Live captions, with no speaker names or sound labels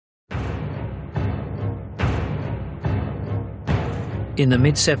In the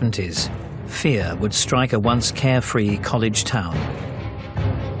mid-70s, fear would strike a once carefree college town.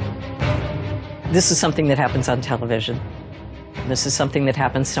 This is something that happens on television. This is something that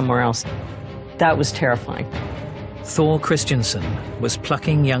happens somewhere else. That was terrifying. Thor Christiansen was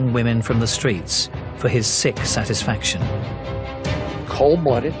plucking young women from the streets for his sick satisfaction.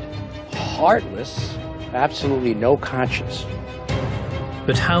 Cold-blooded, heartless, absolutely no conscience.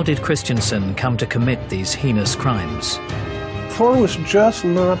 But how did Christiansen come to commit these heinous crimes? Thor was just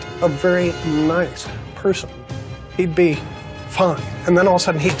not a very nice person. He'd be fine, and then all of a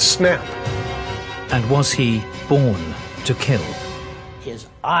sudden he'd snap. And was he born to kill? His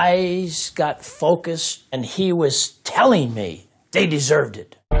eyes got focused, and he was telling me they deserved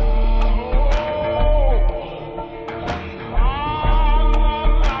it.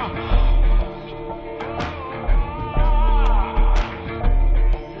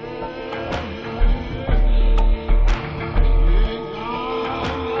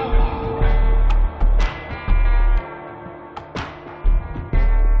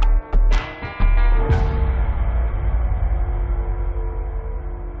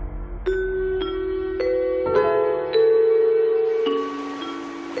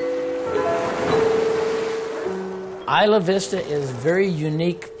 Isla Vista is a very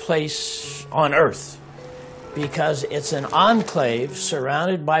unique place on Earth because it's an enclave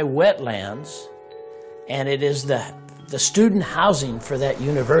surrounded by wetlands, and it is the student housing for that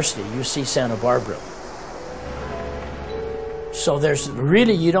university, UC Santa Barbara. So there's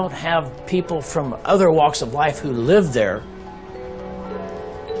really, you don't have people from other walks of life who live there.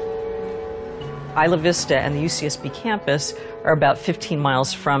 Isla Vista and the UCSB campus are about 15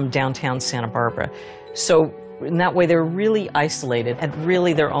 miles from downtown Santa Barbara. So in that way, they're really isolated and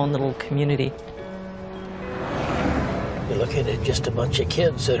really their own little community. You're looking at just a bunch of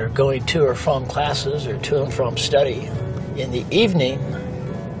kids that are going to or from classes or to and from study. In the evening,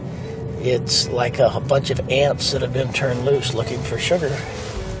 it's like a bunch of ants that have been turned loose looking for sugar.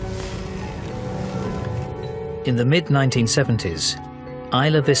 In the mid-1970s,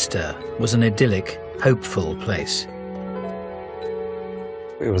 Isla Vista was an idyllic, hopeful place.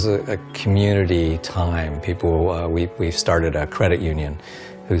 It was a community time. People, we started a credit union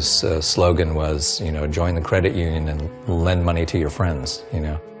whose slogan was, you know, join the credit union and lend money to your friends, you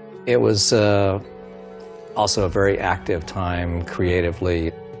know. It was also a very active time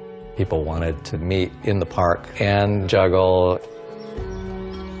creatively. People wanted to meet in the park and juggle.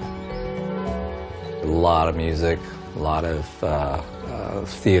 A lot of music, a lot of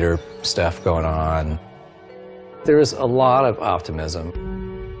theater stuff going on. There was a lot of optimism.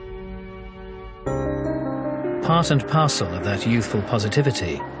 Part and parcel of that youthful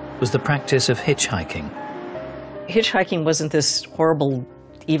positivity was the practice of hitchhiking. Hitchhiking wasn't this horrible,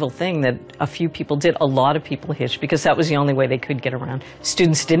 evil thing that a few people did. A lot of people hitched because that was the only way they could get around.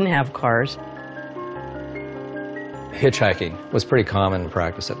 Students didn't have cars. Hitchhiking was pretty common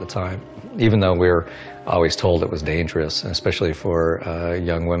practice at the time, even though we were always told it was dangerous, especially for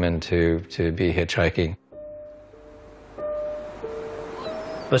young women to be hitchhiking.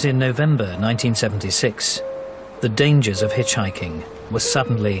 But in November 1976, the dangers of hitchhiking were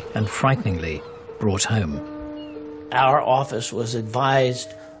suddenly and frighteningly brought home. Our office was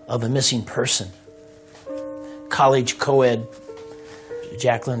advised of a missing person. College co-ed,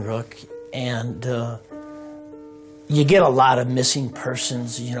 Jacqueline Rook, and you get a lot of missing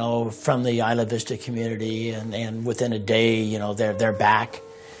persons, you know, from the Isla Vista community, and within a day, you know, they're back.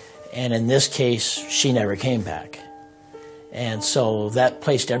 And in this case, she never came back. And so that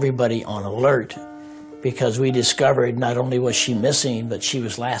placed everybody on alert because we discovered not only was she missing, but she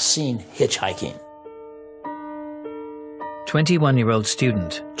was last seen hitchhiking. 21-year-old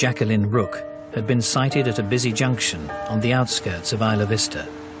student Jacqueline Rook had been sighted at a busy junction on the outskirts of Isla Vista.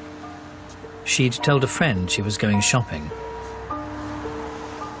 She'd told a friend she was going shopping.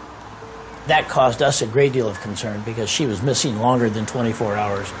 That caused us a great deal of concern because she was missing longer than 24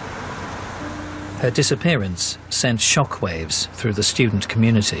 hours. Her disappearance sent shockwaves through the student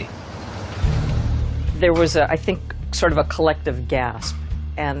community. There was, I think, sort of a collective gasp.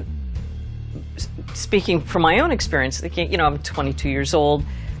 And speaking from my own experience, you know, I'm 22 years old.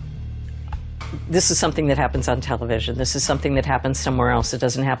 This is something that happens on television. This is something that happens somewhere else. It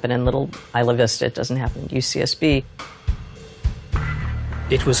doesn't happen in little Isla Vista. It doesn't happen in UCSB.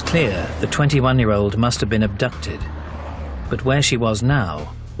 It was clear the 21-year-old must have been abducted, but where she was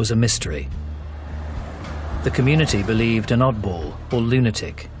now was a mystery. The community believed an oddball or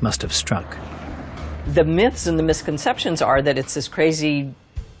lunatic must have struck. The myths and the misconceptions are that it's this crazy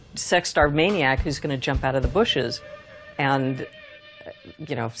sex-starved maniac who's going to jump out of the bushes and,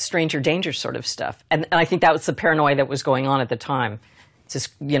 you know, stranger danger sort of stuff. And I think that was the paranoia that was going on at the time. this,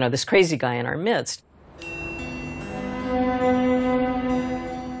 this crazy guy in our midst.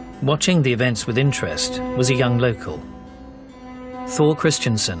 Watching the events with interest was a young local. Thor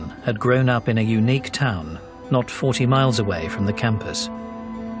Christiansen had grown up in a unique town not 40 miles away from the campus.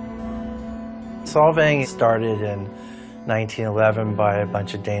 Solvang started in 1911 by a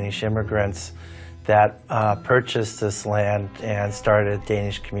bunch of Danish immigrants that purchased this land and started a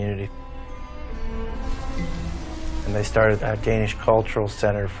Danish community. And they started a Danish cultural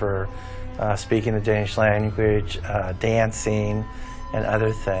center for speaking the Danish language, dancing, and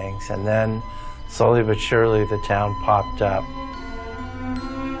other things. And then, slowly but surely, the town popped up.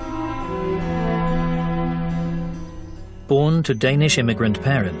 Born to Danish immigrant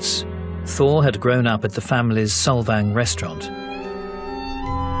parents, Thor had grown up at the family's Solvang restaurant.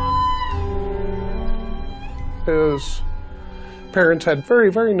 His parents had very,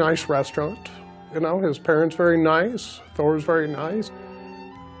 very nice restaurant. His parents very nice, Thor's very nice.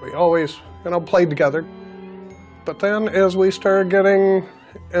 We always, played together. But then as we started getting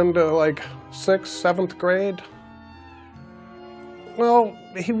into like 6th, 7th grade, well,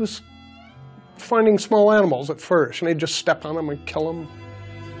 he was finding small animals at first, and he'd just step on them and kill them.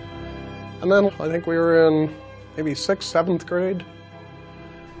 And then I think we were in maybe 6th, 7th grade.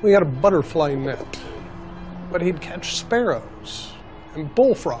 We had a butterfly net, but he'd catch sparrows and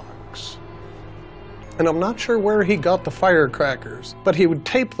bullfrogs. And I'm not sure where he got the firecrackers, but he would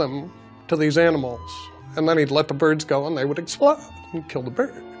tape them to these animals, and then he'd let the birds go and they would explode and kill the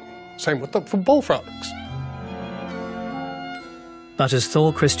bird. Same with the bullfrogs. But as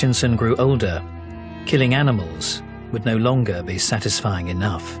Thor Christiansen grew older, killing animals would no longer be satisfying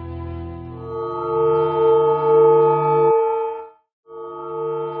enough.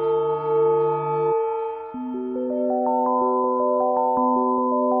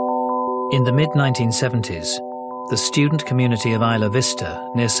 In the mid-1970s, the student community of Isla Vista,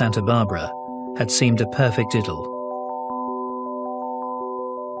 near Santa Barbara, had seemed a perfect idyll.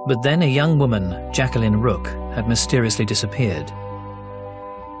 But then a young woman, Jacqueline Rook, had mysteriously disappeared.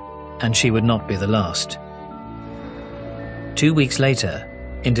 And she would not be the last. 2 weeks later,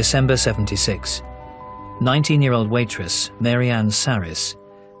 in December '76, 19-year-old waitress Marianne Saris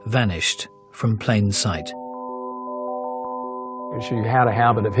vanished from plain sight. She had a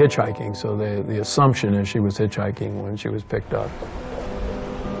habit of hitchhiking, so the assumption is she was hitchhiking when she was picked up.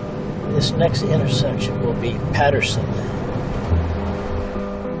 This next intersection will be Patterson.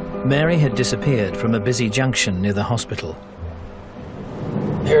 Mary had disappeared from a busy junction near the hospital.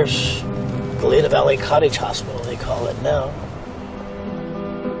 Here's Galena Valley Cottage Hospital, they call it now.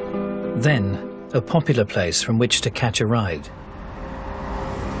 Then, a popular place from which to catch a ride.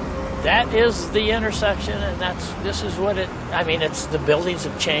 That is the intersection, and this is what the buildings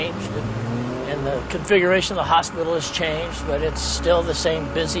have changed, and the configuration of the hospital has changed, but it's still the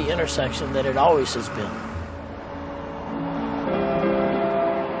same busy intersection that it always has been.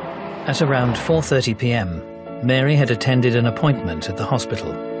 At around 4:30 p.m., Mary had attended an appointment at the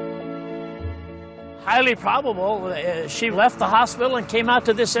hospital. Highly probable she left the hospital and came out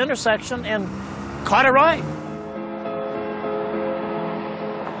to this intersection and caught a ride.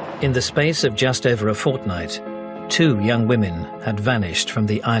 In the space of just over a fortnight, 2 young women had vanished from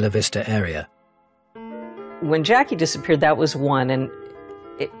the Isla Vista area. When Jackie disappeared, that was one, and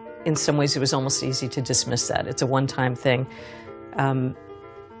in some ways it was almost easy to dismiss that. It's a one-time thing.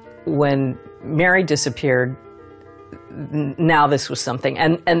 When Mary disappeared, now this was something,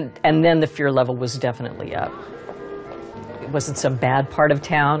 and then the fear level was definitely up. It wasn't some bad part of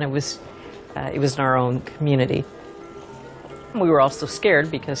town, it was in our own community. We were also scared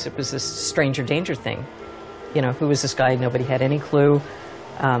because it was this stranger danger thing. Who was this guy? Nobody had any clue.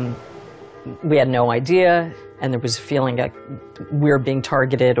 We had no idea, and there was a feeling like we're being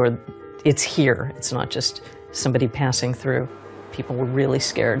targeted, or it's here. It's not just somebody passing through. People were really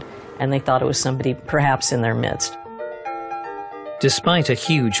scared, and they thought it was somebody perhaps in their midst. Despite a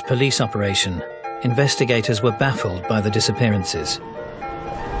huge police operation, investigators were baffled by the disappearances.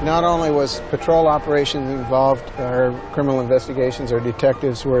 Not only was patrol operations involved, our criminal investigations, our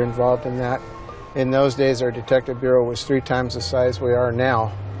detectives were involved in that. In those days, our detective bureau was 3 times the size we are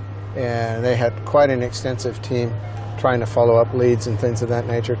now, and they had quite an extensive team trying to follow up leads and things of that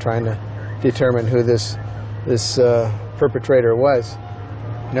nature, trying to determine who this perpetrator was.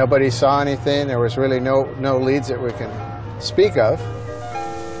 Nobody saw anything. There was really no leads that we can speak of.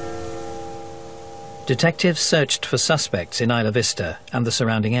 Detectives searched for suspects in Isla Vista and the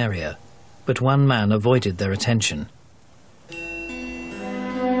surrounding area, but one man avoided their attention.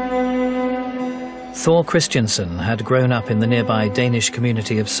 Thor Christiansen had grown up in the nearby Danish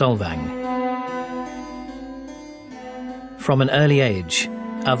community of Solvang. From an early age,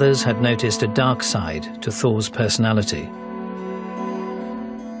 others had noticed a dark side to Thor's personality.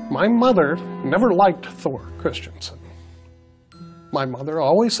 My mother never liked Thor Christiansen. My mother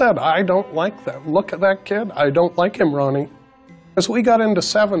always said, I don't like that. Look at that kid. I don't like him, Ronnie. As we got into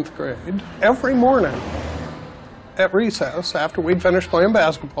 7th grade, every morning at recess, after we'd finished playing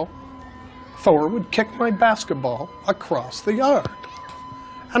basketball, Thor would kick my basketball across the yard.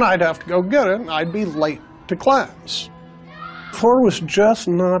 And I'd have to go get it, and I'd be late to class. Thor was just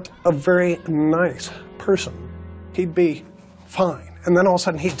not a very nice person. He'd be fine, and then all of a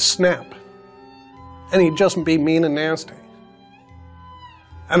sudden he'd snap. And he'd just be mean and nasty.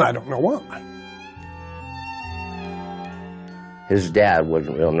 And I don't know why. His dad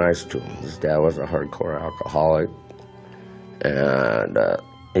wasn't real nice to him. His dad was a hardcore alcoholic, and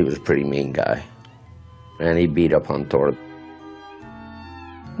he was a pretty mean guy. And he beat up on Thor.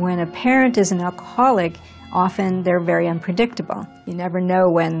 When a parent is an alcoholic, often they're very unpredictable. You never know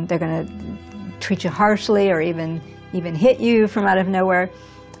when they're going to treat you harshly or even hit you from out of nowhere.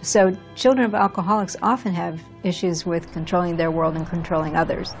 So children of alcoholics often have issues with controlling their world and controlling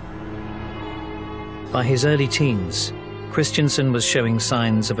others. By his early teens, Christiansen was showing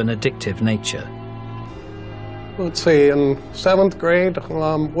signs of an addictive nature. Let's see, in 7th grade,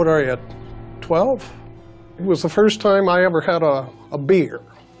 what are you, 12? It was the first time I ever had a beer,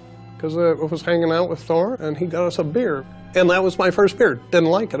 because I was hanging out with Thor, and he got us a beer. And that was my first beer. Didn't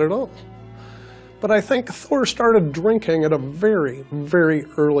like it at all. But I think Thor started drinking at a very, very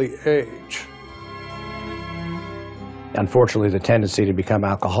early age. Unfortunately, the tendency to become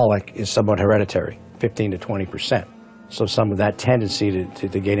alcoholic is somewhat hereditary, 15 to 20%. So some of that tendency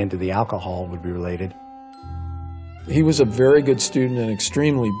to get into the alcohol would be related. He was a very good student and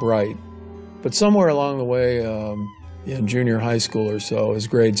extremely bright, but somewhere along the way, in junior high school or so, his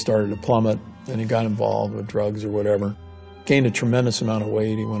grades started to plummet, and he got involved with drugs or whatever. Gained a tremendous amount of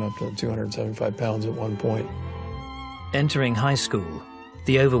weight. He went up to 275 pounds at one point. Entering high school,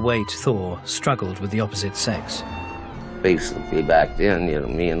 the overweight Thor struggled with the opposite sex. Basically, back then,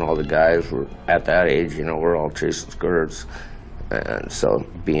 me and all the guys were at that age, we're all chasing skirts. And so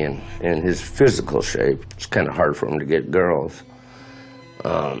being in his physical shape, it's kind of hard for him to get girls.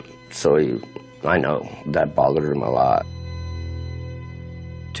 I know that bothered him a lot.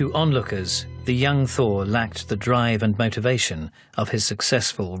 To onlookers, the young Thor lacked the drive and motivation of his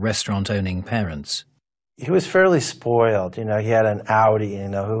successful restaurant-owning parents. He was fairly spoiled. He had an Audi.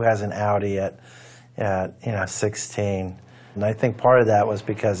 Who has an Audi at 16? And I think part of that was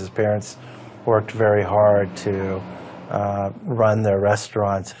because his parents worked very hard to run their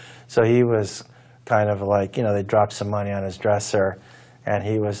restaurants. So he was kind of like, they dropped some money on his dresser, and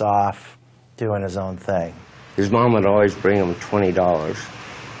he was off doing his own thing. His mom would always bring him $20.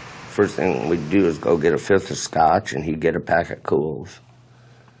 First thing we'd do is go get a 5th of scotch, and he'd get a pack of Cools.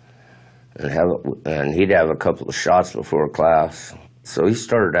 And he'd have a couple of shots before class. So he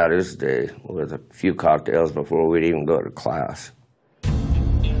started out his day with a few cocktails before we'd even go to class.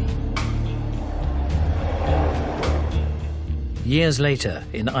 Years later,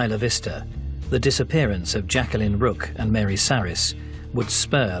 in Isla Vista, the disappearance of Jacqueline Rook and Mary Saris would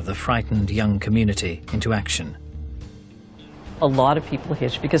spur the frightened young community into action. A lot of people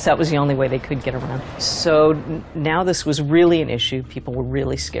hitched because that was the only way they could get around. So now this was really an issue. People were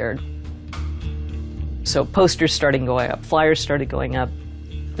really scared. So posters started going up, flyers started going up.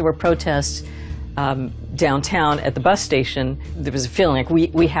 There were protests downtown at the bus station. There was a feeling like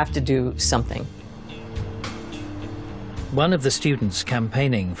we have to do something. One of the students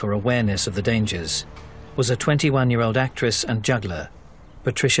campaigning for awareness of the dangers was a 21-year-old actress and juggler,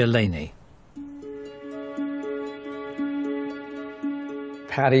 Patricia Laney.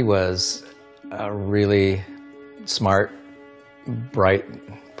 Patty was a really smart, bright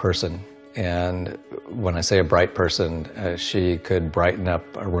person. And when I say a bright person, she could brighten up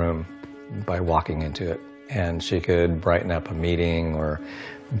a room by walking into it. And she could brighten up a meeting or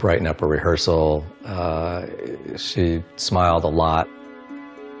brighten up a rehearsal. She smiled a lot.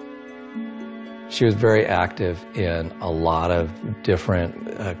 She was very active in a lot of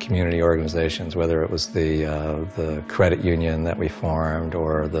different community organizations, whether it was the credit union that we formed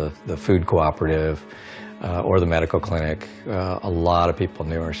or the food cooperative or the medical clinic. A lot of people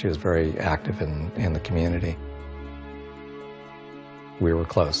knew her. She was very active in the community. We were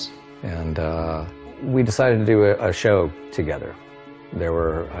close, and we decided to do a show together. There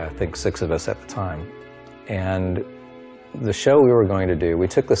were, I think, 6 of us at the time. And the show we were going to do, we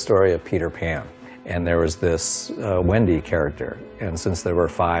took the story of Peter Pan. And there was this Wendy character. And since there were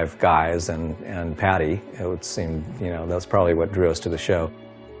 5 guys and Patty, it would seem, that's probably what drew us to the show.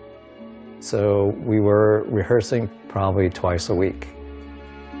 So we were rehearsing probably twice a week.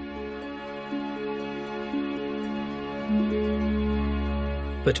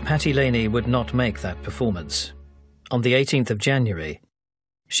 But Patty Laney would not make that performance. On the 18th of January,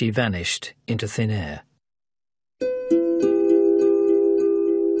 she vanished into thin air.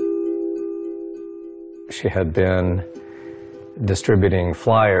 She had been distributing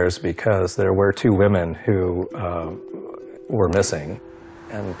flyers because there were 2 women who were missing,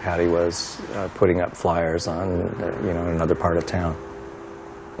 and Patty was putting up flyers on, in another part of town.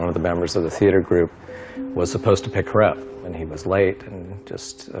 One of the members of the theater group was supposed to pick her up, and he was late, and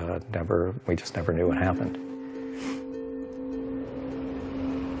we just never knew what happened.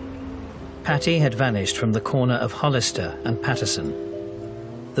 Patty had vanished from the corner of Hollister and Patterson,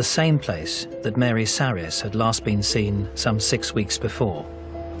 the same place that Mary Saris had last been seen some 6 weeks before.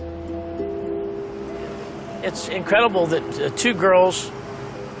 It's incredible that 2 girls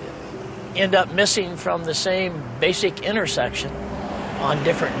end up missing from the same basic intersection on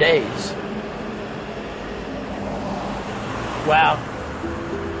different days. Wow.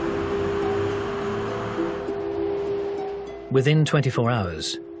 Within 24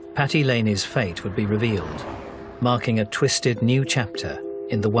 hours, Patty Laney's fate would be revealed, marking a twisted new chapter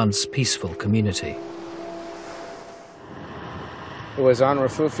in the once peaceful community. It was on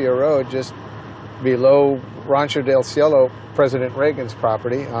Refugio Road, just below Rancho del Cielo, President Reagan's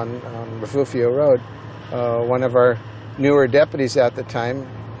property on Refugio Road. One of our newer deputies at the time,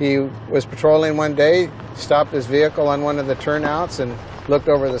 he was patrolling one day, stopped his vehicle on one of the turnouts and looked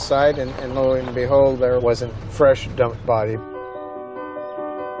over the side, and lo and behold, there was a fresh dumped body.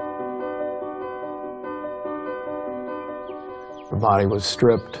 Her body was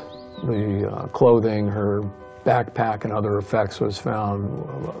stripped. The clothing, her backpack, and other effects was found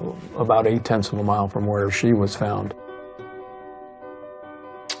about 0.8 of a mile from where she was found.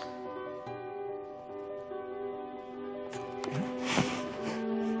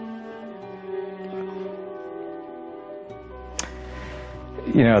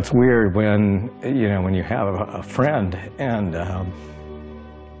 It's weird when you have a friend, and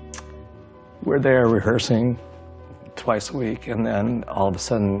we're there rehearsing twice a week, and then all of a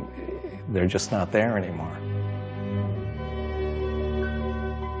sudden they're just not there anymore.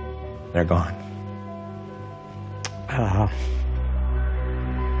 They're gone.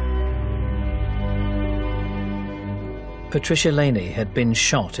 Patricia Laney had been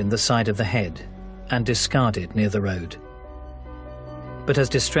shot in the side of the head and discarded near the road. But as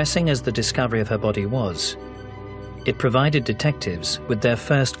distressing as the discovery of her body was, it provided detectives with their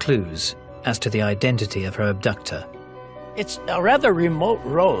first clues as to the identity of her abductor. It's a rather remote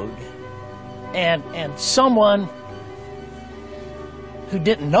road, and someone who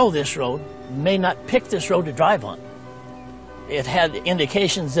didn't know this road may not pick this road to drive on. It had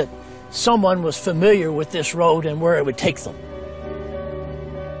indications that someone was familiar with this road and where it would take them.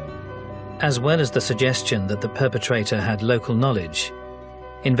 As well as the suggestion that the perpetrator had local knowledge,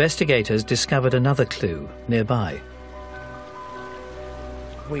 investigators discovered another clue nearby.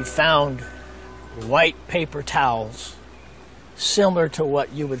 We found white paper towels similar to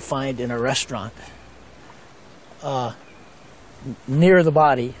what you would find in a restaurant near the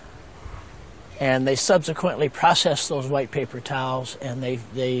body, and they subsequently processed those white paper towels, and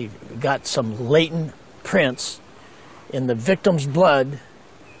they got some latent prints in the victim's blood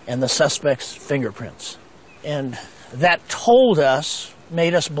and the suspect's fingerprints. And that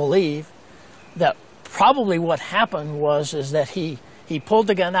made us believe that probably what happened is that he pulled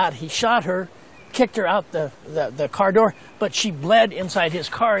the gun out, he shot her, kicked her out the car door, but she bled inside his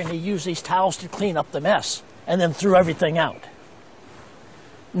car, and he used these towels to clean up the mess and then threw everything out,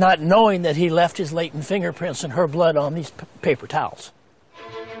 not knowing that he left his latent fingerprints and her blood on these paper towels.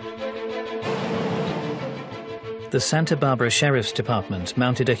 The Santa Barbara Sheriff's Department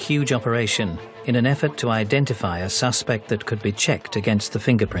mounted a huge operation in an effort to identify a suspect that could be checked against the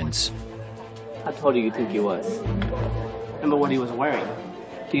fingerprints. How tall do you think he was? Remember what he was wearing?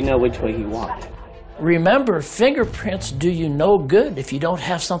 Do you know which way he walked? Remember, fingerprints do you no good if you don't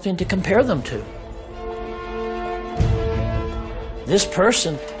have something to compare them to. This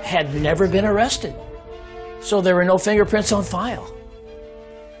person had never been arrested, so there were no fingerprints on file.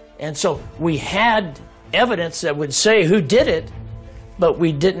 And so we had evidence that would say who did it, but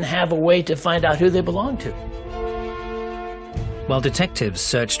we didn't have a way to find out who they belonged to. While detectives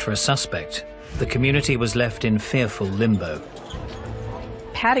searched for a suspect, the community was left in fearful limbo.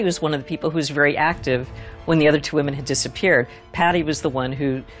 Patty was one of the people who was very active when the other two women had disappeared. Patty was the one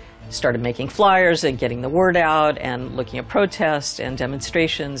who started making flyers and getting the word out and looking at protests and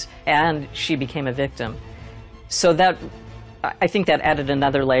demonstrations, and she became a victim. So that I think that added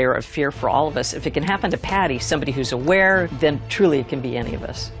another layer of fear for all of us. If it can happen to Patty, somebody who's aware, then truly it can be any of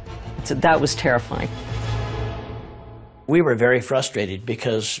us. So that was terrifying. We were very frustrated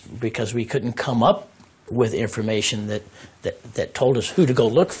because we couldn't come up with information that told us who to go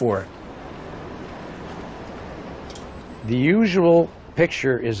look for. The usual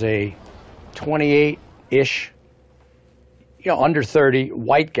picture is a 28-ish, under 30,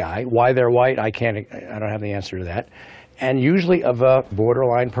 white guy. Why they're white, I don't have the answer to that. And usually of a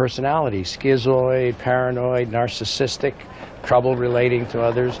borderline personality, schizoid, paranoid, narcissistic, trouble relating to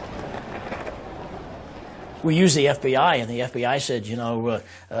others. We used the FBI, and the FBI said,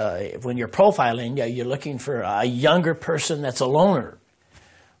 when you're profiling, you're looking for a younger person that's a loner.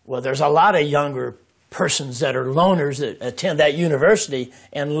 Well, there's a lot of younger persons that are loners that attend that university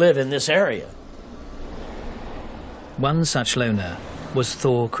and live in this area. One such loner was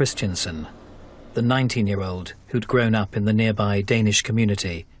Thor Christiansen, the 19-year-old who'd grown up in the nearby Danish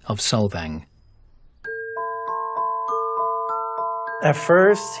community of Solvang. At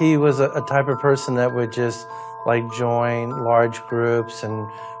first, he was a type of person that would just join large groups, and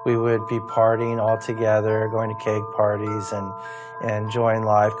we would be partying all together, going to keg parties and enjoying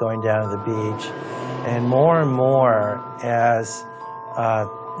life, going down to the beach. And more as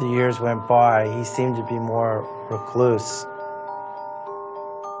the years went by, he seemed to be more recluse.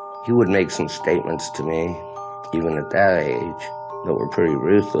 He would make some statements to me, even at that age, that were pretty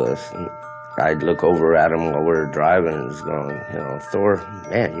ruthless. And I'd look over at him while we were driving and was going, Thor,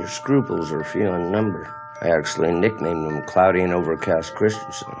 man, your scruples are few in number. I actually nicknamed him Cloudy and Overcast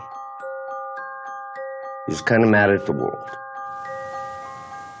Christensen. He was kind of mad at the world.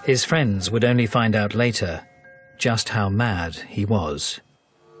 His friends would only find out later just how mad he was.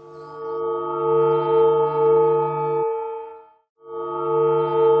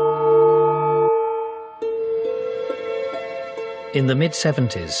 In the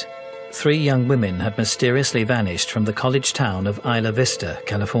mid-70s, 3 young women had mysteriously vanished from the college town of Isla Vista,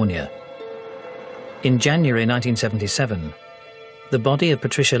 California. In January 1977, the body of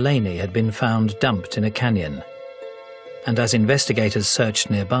Patricia Laney had been found dumped in a canyon, and as investigators searched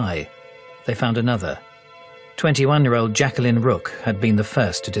nearby, they found another. 21-year-old Jacqueline Rook had been the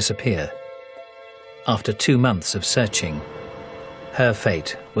first to disappear. After 2 months of searching, her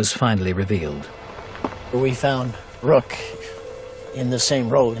fate was finally revealed. We found Rook in the same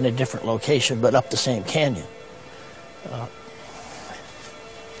road, in a different location, but up the same canyon.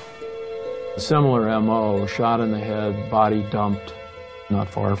 Similar M.O., shot in the head, body dumped, not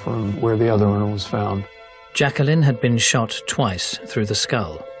far from where the other one was found. Jacqueline had been shot twice through the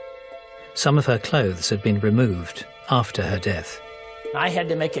skull. Some of her clothes had been removed after her death. I had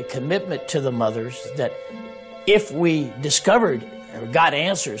to make a commitment to the mothers that if we discovered or got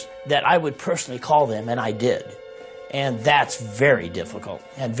answers, that I would personally call them, and I did. And that's very difficult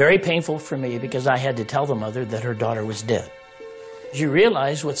and very painful for me because I had to tell the mother that her daughter was dead. You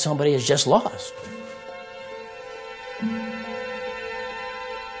realize what somebody has just lost.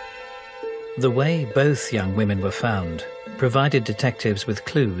 The way both young women were found provided detectives with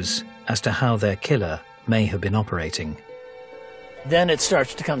clues as to how their killer may have been operating. Then it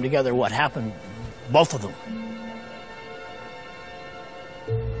starts to come together what happened, both of them.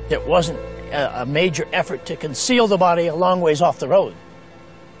 It wasn't a major effort to conceal the body a long ways off the road.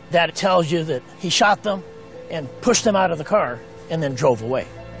 That tells you that he shot them and pushed them out of the car and then drove away.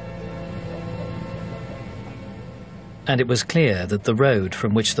 And it was clear that the road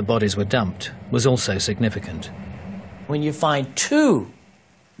from which the bodies were dumped was also significant. When you find 2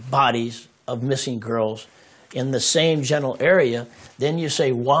 bodies of missing girls in the same general area, then you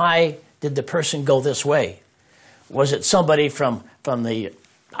say, why did the person go this way? Was it somebody from the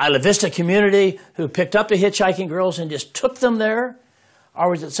Isla Vista community who picked up the hitchhiking girls and just took them there? Or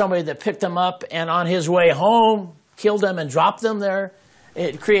was it somebody that picked them up and on his way home killed them and dropped them there?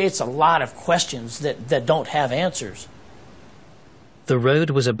 It creates a lot of questions that don't have answers. The road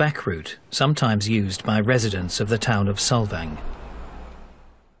was a back route, sometimes used by residents of the town of Solvang.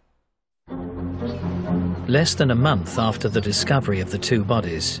 Less than a month after the discovery of the 2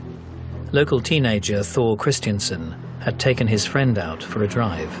 bodies, local teenager Thor Christiansen had taken his friend out for a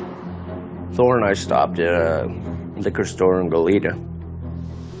drive. Thor and I stopped at a liquor store in Goleta.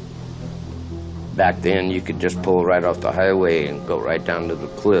 Back then, you could just pull right off the highway and go right down to the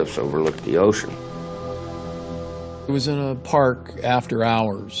cliffs, overlook the ocean. It was in a park after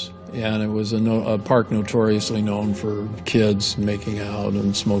hours, and it was a park notoriously known for kids making out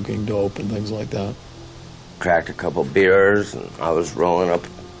and smoking dope and things like that. Cracked a couple beers, and I was rolling up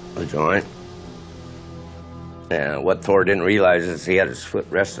a joint. And what Thor didn't realize is he had his foot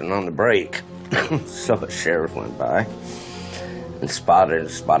resting on the brake. So a sheriff went by. and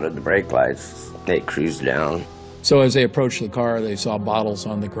spotted the brake lights. They cruised down. So as they approached the car, they saw bottles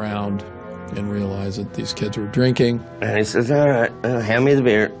on the ground and realized that these kids were drinking. And he says, all right, hand me the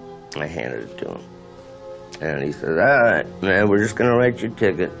beer. I handed it to him. And he says, all right, man, we're just going to write your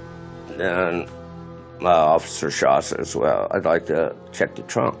ticket. And Officer Shaw says, well, I'd like to check the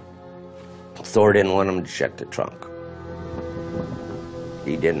trunk. Thor didn't want him to check the trunk.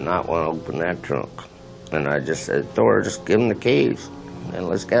 He did not want to open that trunk. And I just said, Thor, just give him the keys and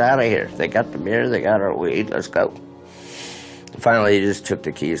let's get out of here. They got the beer, they got our weed, let's go. Finally, he just took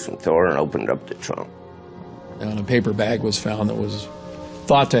the keys from Thor and opened up the trunk. And a paper bag was found that was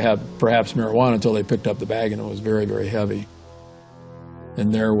thought to have perhaps marijuana until they picked up the bag, and it was very, very heavy.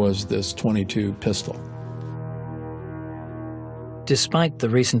 And there was this .22 pistol. Despite the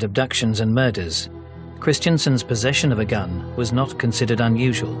recent abductions and murders, Christiansen's possession of a gun was not considered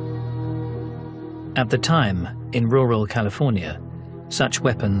unusual. At the time, in rural California, such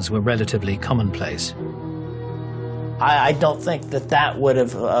weapons were relatively commonplace. I don't think that would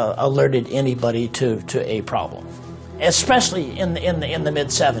have alerted anybody to a problem, especially in the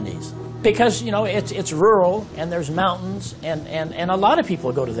mid-70s. Because, you know, it's rural and there's mountains, and a lot of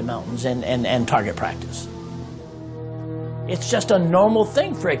people go to the mountains and target practice. It's just a normal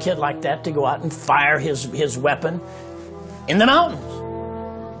thing for a kid like that to go out and fire his weapon in the mountains.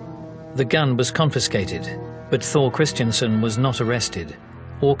 The gun was confiscated, but Thor Christiansen was not arrested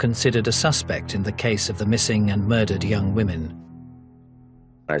or considered a suspect in the case of the missing and murdered young women.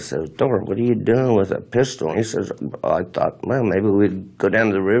 I said, Thor, what are you doing with a pistol? He says, well, I thought, well, maybe we'd go down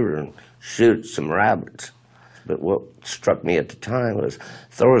to the river and shoot some rabbits. But what struck me at the time was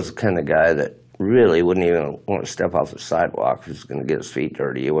Thor was the kind of guy that really wouldn't even want to step off the sidewalk if he was going to get his feet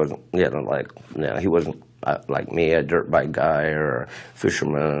dirty. He wasn't, he wasn't like me, a dirt bike guy or a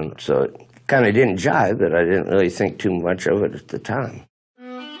fisherman. So it kind of didn't jive, but I didn't really think too much of it at the time.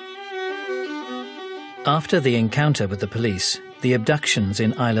 After the encounter with the police, the abductions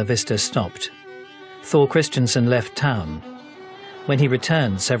in Isla Vista stopped. Thor Christiansen left town. When he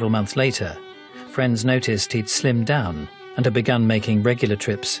returned several months later, friends noticed he'd slimmed down and had begun making regular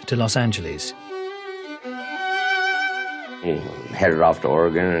trips to Los Angeles. He headed off to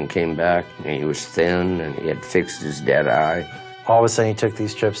Oregon and came back, and he was thin, and he had fixed his dead eye. All of a sudden, he took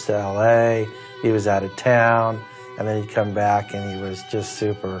these trips to L.A., he was out of town, and then he'd come back, and he was just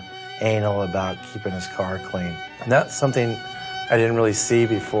super anal about keeping his car clean. And that's something I didn't really see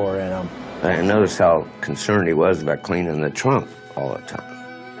before in him. I noticed how concerned he was about cleaning the trunk all the time.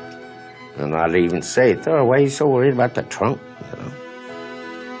 And I'd even say, Thor, why are you so worried about the trunk? You know?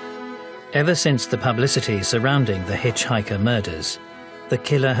 Ever since the publicity surrounding the hitchhiker murders, the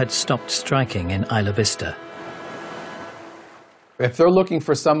killer had stopped striking in Isla Vista. If they're looking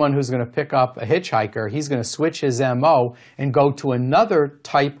for someone who's going to pick up a hitchhiker, he's going to switch his MO and go to another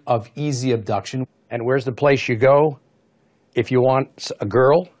type of easy abduction. And where's the place you go if you want a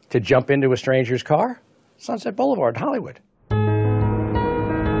girl to jump into a stranger's car? Sunset Boulevard, Hollywood.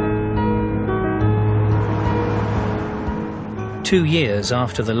 2 years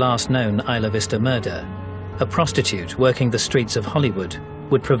after the last known Isla Vista murder, a prostitute working the streets of Hollywood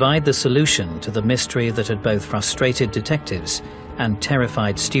would provide the solution to the mystery that had both frustrated detectives and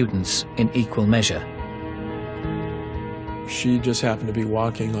terrified students in equal measure. She just happened to be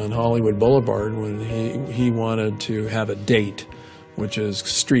walking on Hollywood Boulevard when he wanted to have a date, which is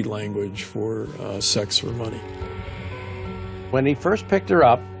street language for sex for money. When he first picked her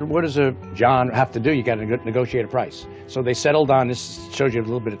up, what does a John have to do? You got to negotiate a price. So they settled on, this shows you a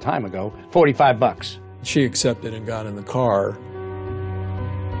little bit of time ago, $45. She accepted and got in the car.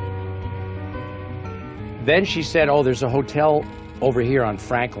 Then she said, oh, there's a hotel over here on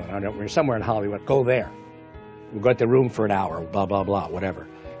Franklin. I don't know, somewhere in Hollywood. Go there. We'll get the room for an hour, blah, blah, blah, whatever.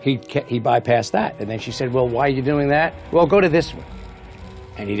 He bypassed that. And then she said, well, why are you doing that? Well, go to this one.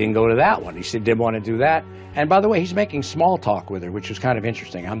 And he didn't go to that one. He said, didn't want to do that. And by the way, he's making small talk with her, which was kind of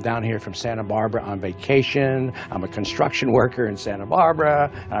interesting. I'm down here from Santa Barbara on vacation. I'm a construction worker in Santa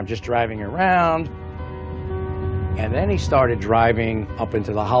Barbara. I'm just driving around. And then he started driving up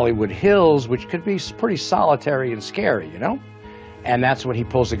into the Hollywood Hills, which could be pretty solitary and scary, you know? And that's when he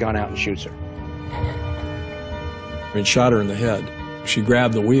pulls the gun out and shoots her. It shot her in the head. She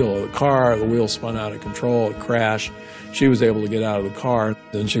grabbed the wheel of the car, the wheel spun out of control, it crashed. She was able to get out of the car,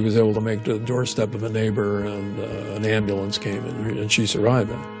 and she was able to make it to the doorstep of a neighbor, and an ambulance came in, and she survived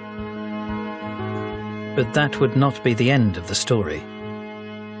it. But that would not be the end of the story.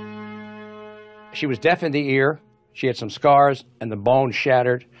 She was deaf in the ear, she had some scars, and the bone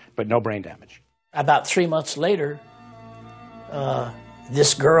shattered, but no brain damage. About 3 months later,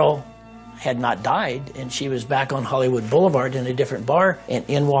 this girl had not died, and she was back on Hollywood Boulevard in a different bar, and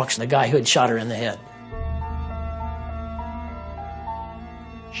in walks the guy who had shot her in the head.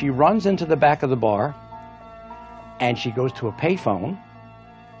 She runs into the back of the bar, and she goes to a payphone,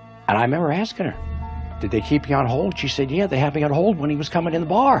 and I remember asking her, did they keep you on hold? She said, yeah, they had me on hold when he was coming in the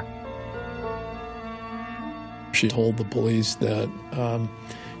bar. She told the police that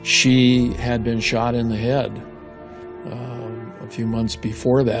she had been shot in the head a few months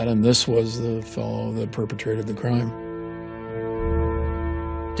before that, and this was the fellow that perpetrated the crime.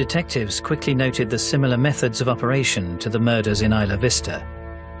 Detectives quickly noted the similar methods of operation to the murders in Isla Vista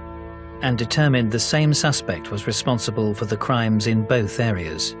and determined the same suspect was responsible for the crimes in both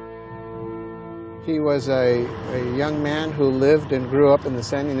areas. He was a young man who lived and grew up in the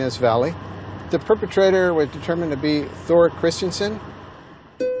San Ynez Valley. The perpetrator was determined to be Thor Christiansen.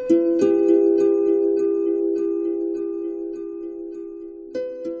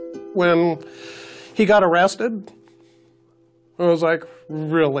 When he got arrested, I was like,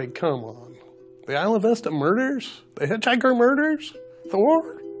 really, come on. The Isla Vista murders? The hitchhiker murders?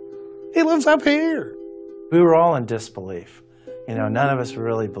 Thor? He lives up here. We were all in disbelief. You know, none of us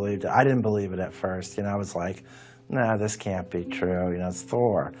really believed it. I didn't believe it at first. You know, I was like, nah, this can't be true. You know, it's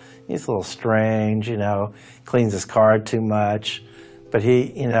Thor. He's a little strange, you know, cleans his car too much. But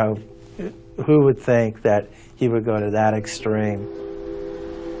he, you know, who would think that he would go to that extreme?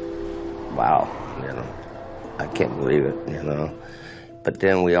 Wow, you know, I can't believe it, you know. But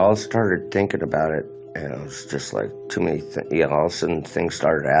then we all started thinking about it, and it was just like too many things. You know, all of a sudden things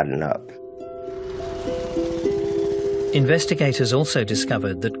started adding up. Investigators also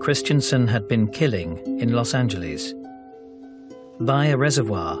discovered that Christiansen had been killing in Los Angeles. By a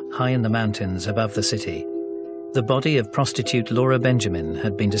reservoir high in the mountains above the city, the body of prostitute Laura Benjamin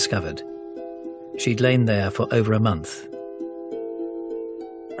had been discovered. She'd lain there for over a month.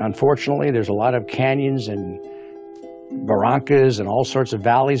 Unfortunately, there's a lot of canyons and barrancas and all sorts of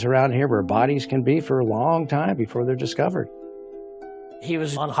valleys around here where bodies can be for a long time before they're discovered. He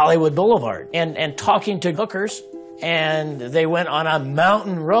was on Hollywood Boulevard and talking to hookers, and they went on a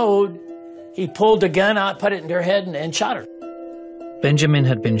mountain road. He pulled a gun out, put it in her head, and shot her. Benjamin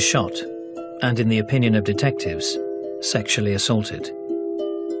had been shot, and in the opinion of detectives, sexually assaulted.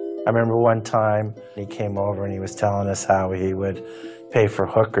 I remember one time he came over and he was telling us how he would pay for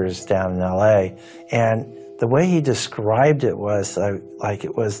hookers down in L.A. And the way he described it was like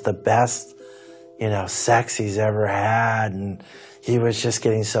it was the best, you know, sex he's ever had, and he was just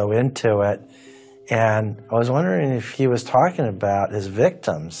getting so into it. And I was wondering if he was talking about his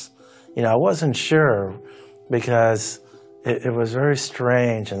victims. You know, I wasn't sure because it was very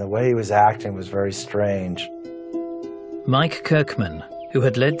strange, and the way he was acting was very strange. Mike Kirkman, who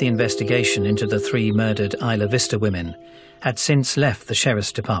had led the investigation into the 3 murdered Isla Vista women, had since left the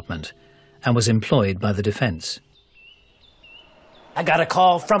sheriff's department and was employed by the defense. I got a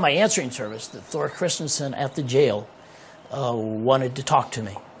call from my answering service that Thor Christiansen at the jail wanted to talk to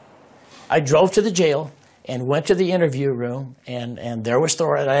me. I drove to the jail and went to the interview room, and there was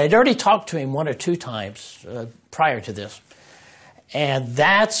Thor. I had already talked to him 1 or 2 times prior to this. And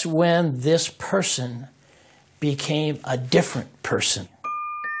that's when this person became a different person.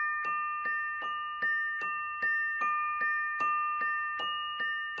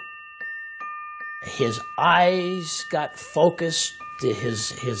 His eyes got focused,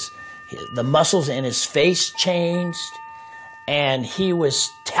 the muscles in his face changed, and he was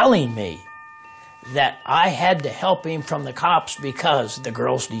telling me that I had to help him from the cops because the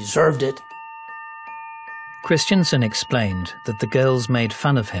girls deserved it. Christiansen explained that the girls made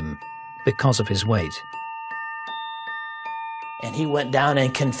fun of him because of his weight. And he went down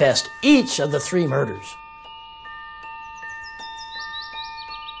and confessed each of the 3 murders.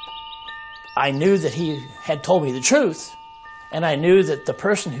 I knew that he had told me the truth, and I knew that the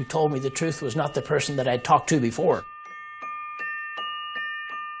person who told me the truth was not the person that I'd talked to before.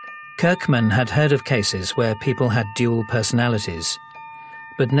 Kirkman had heard of cases where people had dual personalities,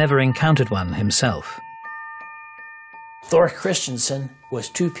 but never encountered one himself. Thor Christiansen was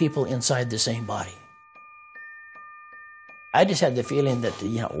 2 people inside the same body. I just had the feeling that,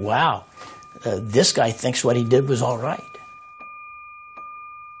 you know, wow, this guy thinks what he did was all right.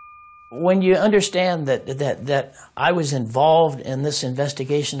 When you understand that I was involved in this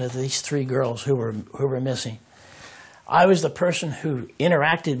investigation of these 3 girls who were missing, I was the person who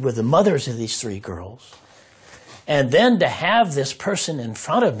interacted with the mothers of these 3 girls, and then to have this person in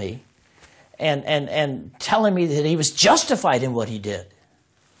front of me and telling me that he was justified in what he did,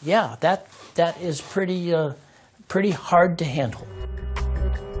 yeah, that is pretty hard to handle.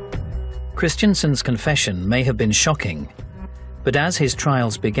 Christiansen's confession may have been shocking, but as his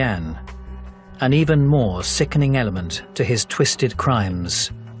trials began, an even more sickening element to his twisted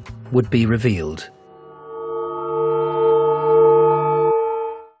crimes would be revealed.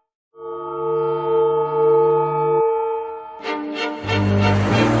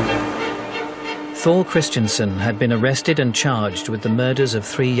 Thor Christiansen had been arrested and charged with the murders of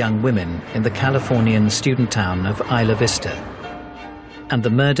 3 young women in the Californian student town of Isla Vista, and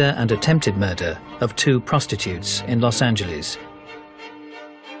the murder and attempted murder of 2 prostitutes in Los Angeles.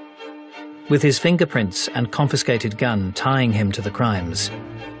 With his fingerprints and confiscated gun tying him to the crimes,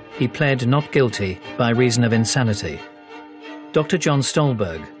 he pled not guilty by reason of insanity. Dr. John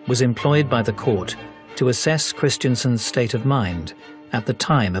Stolberg was employed by the court to assess Christiansen's state of mind at the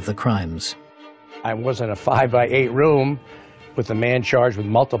time of the crimes. I was in a 5-by-8 room with a man charged with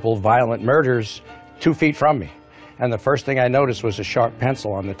multiple violent murders 2 feet from me. And the first thing I noticed was a sharp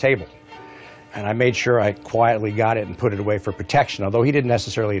pencil on the table. And I made sure I quietly got it and put it away for protection, although he didn't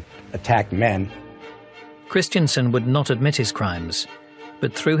necessarily attack men. Christiansen would not admit his crimes,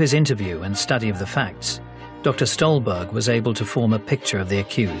 but through his interview and study of the facts, Dr. Stolberg was able to form a picture of the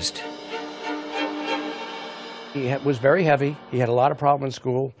accused. He was very heavy. He had a lot of problems in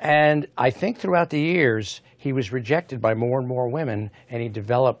school. And I think throughout the years, he was rejected by more and more women, and he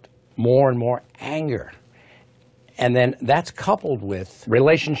developed more and more anger. And then that's coupled with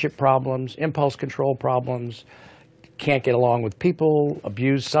relationship problems, impulse control problems, can't get along with people,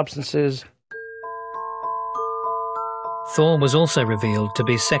 abused substances. Thor was also revealed to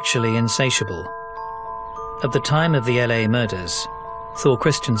be sexually insatiable. At the time of the LA murders, Thor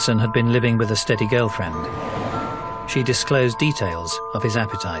Christiansen had been living with a steady girlfriend. She disclosed details of his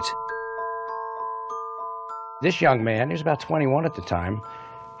appetite. This young man, he was about 21 at the time,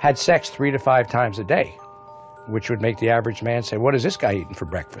 had sex 3 to 5 times a day, which would make the average man say, what is this guy eating for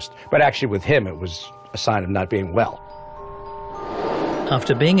breakfast? But actually with him, it was a sign of not being well.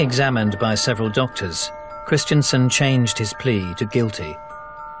 After being examined by several doctors, Christiansen changed his plea to guilty.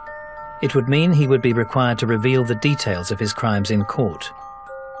 It would mean he would be required to reveal the details of his crimes in court.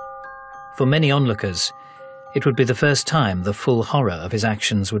 For many onlookers, it would be the first time the full horror of his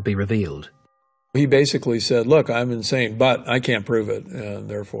actions would be revealed. He basically said, look, I'm insane, but I can't prove it, and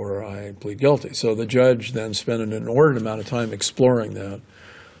therefore I plead guilty. So the judge then spent an inordinate amount of time exploring that,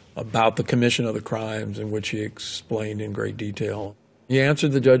 about the commission of the crimes, in which he explained in great detail. He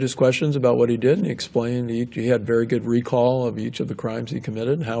answered the judge's questions about what he did, and he explained he had very good recall of each of the crimes he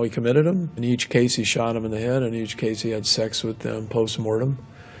committed and how he committed them. In each case, he shot them in the head. In each case, he had sex with them post-mortem.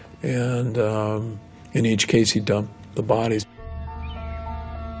 And in each case, he dumped the bodies.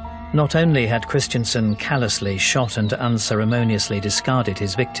 Not only had Christiansen callously shot and unceremoniously discarded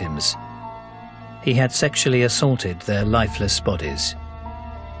his victims, he had sexually assaulted their lifeless bodies.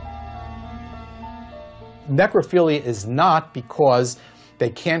 Necrophilia is not because they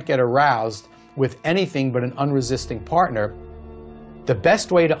can't get aroused with anything but an unresisting partner. The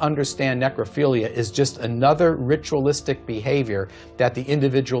best way to understand necrophilia is just another ritualistic behavior that the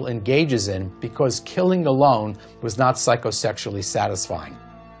individual engages in because killing alone was not psychosexually satisfying.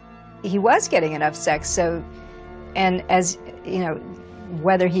 He was getting enough sex, so, and as, you know,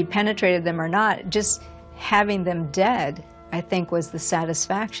 whether he penetrated them or not, just having them dead, I think, was the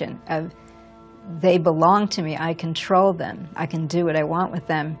satisfaction of, they belong to me, I control them, I can do what I want with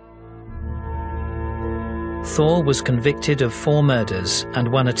them. Thor was convicted of 4 murders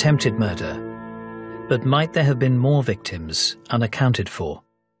and 1 attempted murder, but might there have been more victims unaccounted for?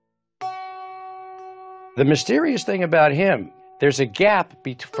 The mysterious thing about him, there's a gap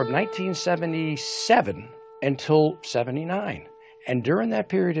from 1977 until 79. And during that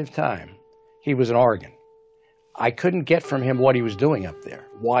period of time, he was in Oregon. I couldn't get from him what he was doing up there,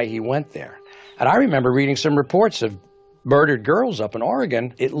 why he went there. And I remember reading some reports of murdered girls up in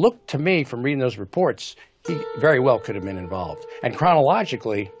Oregon. It looked to me, from reading those reports, he very well could have been involved. And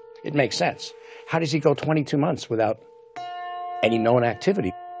chronologically, it makes sense. How does he go 22 months without any known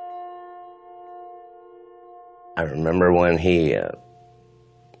activity? I remember when he,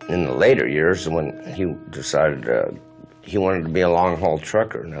 in the later years, when he decided he wanted to be a long-haul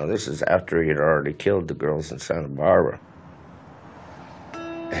trucker. Now, this is after he had already killed the girls in Santa Barbara.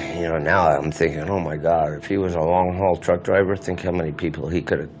 You know, now I'm thinking, oh my God, if he was a long-haul truck driver, think how many people he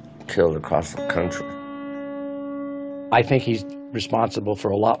could have killed across the country. I think he's responsible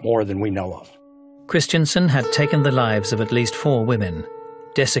for a lot more than we know of. Christiansen had taken the lives of at least 4 women,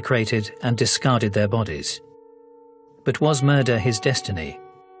 desecrated and discarded their bodies. But was murder his destiny?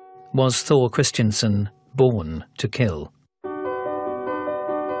 Was Thor Christiansen born to kill?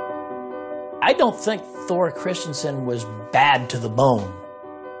 I don't think Thor Christiansen was bad to the bone.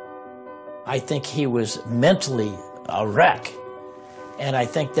 I think he was mentally a wreck. And I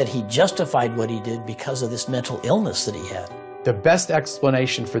think that he justified what he did because of this mental illness that he had. The best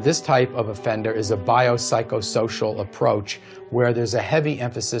explanation for this type of offender is a biopsychosocial approach where there's a heavy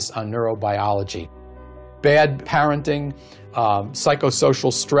emphasis on neurobiology. Bad parenting,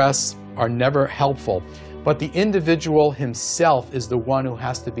 psychosocial stress are never helpful, but the individual himself is the one who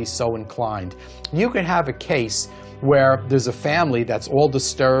has to be so inclined. You can have a case where there's a family that's all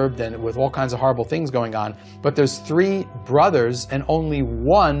disturbed and with all kinds of horrible things going on, but there's 3 brothers and only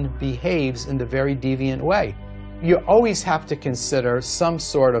one behaves in the very deviant way. You always have to consider some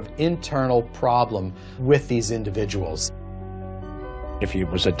sort of internal problem with these individuals. If he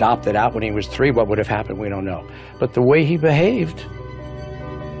was adopted out when he was 3, what would have happened? We don't know. But the way he behaved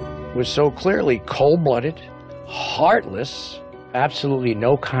was so clearly cold-blooded, heartless, absolutely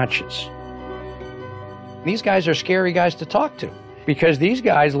no conscience. These guys are scary guys to talk to because these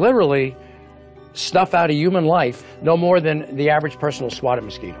guys literally snuff out a human life no more than the average person will swat a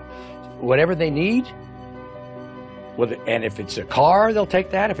mosquito. Whatever they need, and if it's a car, they'll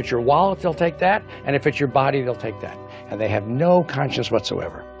take that. If it's your wallet, they'll take that. And if it's your body, they'll take that. And they have no conscience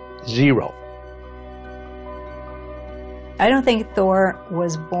whatsoever. Zero. I don't think Thor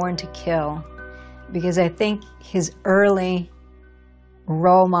was born to kill because I think his early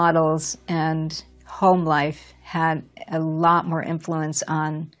role models and home life had a lot more influence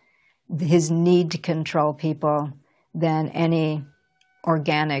on his need to control people than any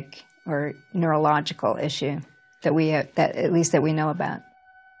organic or neurological issue that we have, at least that we know about.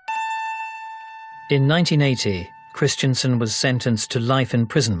 In 1980, Christiansen was sentenced to life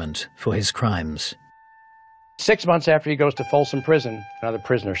imprisonment for his crimes. 6 months after he goes to Folsom Prison, another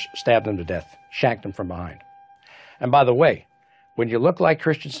prisoner stabbed him to death, shanked him from behind. And by the way, when you look like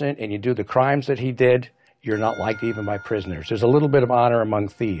Christiansen and you do the crimes that he did, you're not liked even by prisoners. There's a little bit of honor among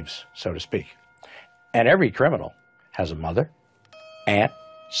thieves, so to speak. And every criminal has a mother, aunt,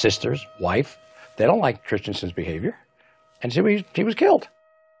 sisters, wife. They don't like Christiansen's behavior. And so he was killed.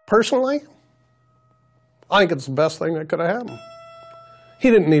 Personally, I think it's the best thing that could have happened. He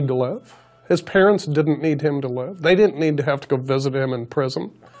didn't need to live. His parents didn't need him to live. They didn't need to have to go visit him in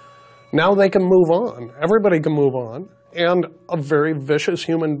prison. Now they can move on. Everybody can move on. And a very vicious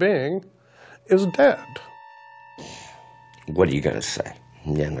human being is dead. What are you going to say?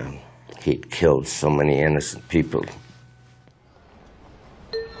 You know, he killed so many innocent people.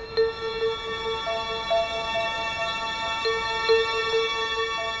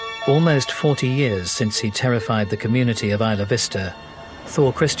 Almost 40 years since he terrified the community of Isla Vista,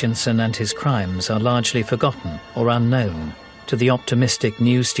 Thor Christiansen and his crimes are largely forgotten or unknown to the optimistic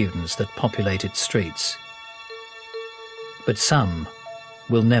new students that populate its streets. But some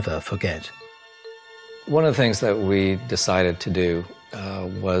will never forget. One of the things that we decided to do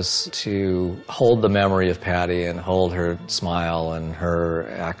was to hold the memory of Patty and hold her smile and her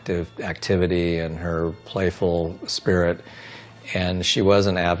activity and her playful spirit. And she was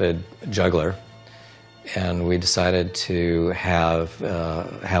an avid juggler, and we decided to have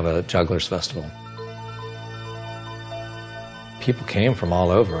a jugglers festival. People came from all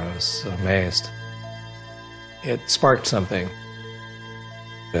over. I was amazed. It sparked something.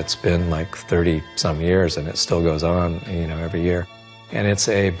 It's been like 30-some years, and it still goes on, you know, every year. And it's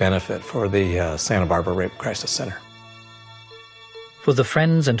a benefit for the Santa Barbara Rape Crisis Center. For the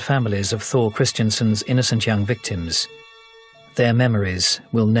friends and families of Thor Christiansen's innocent young victims, their memories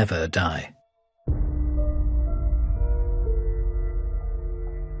will never die.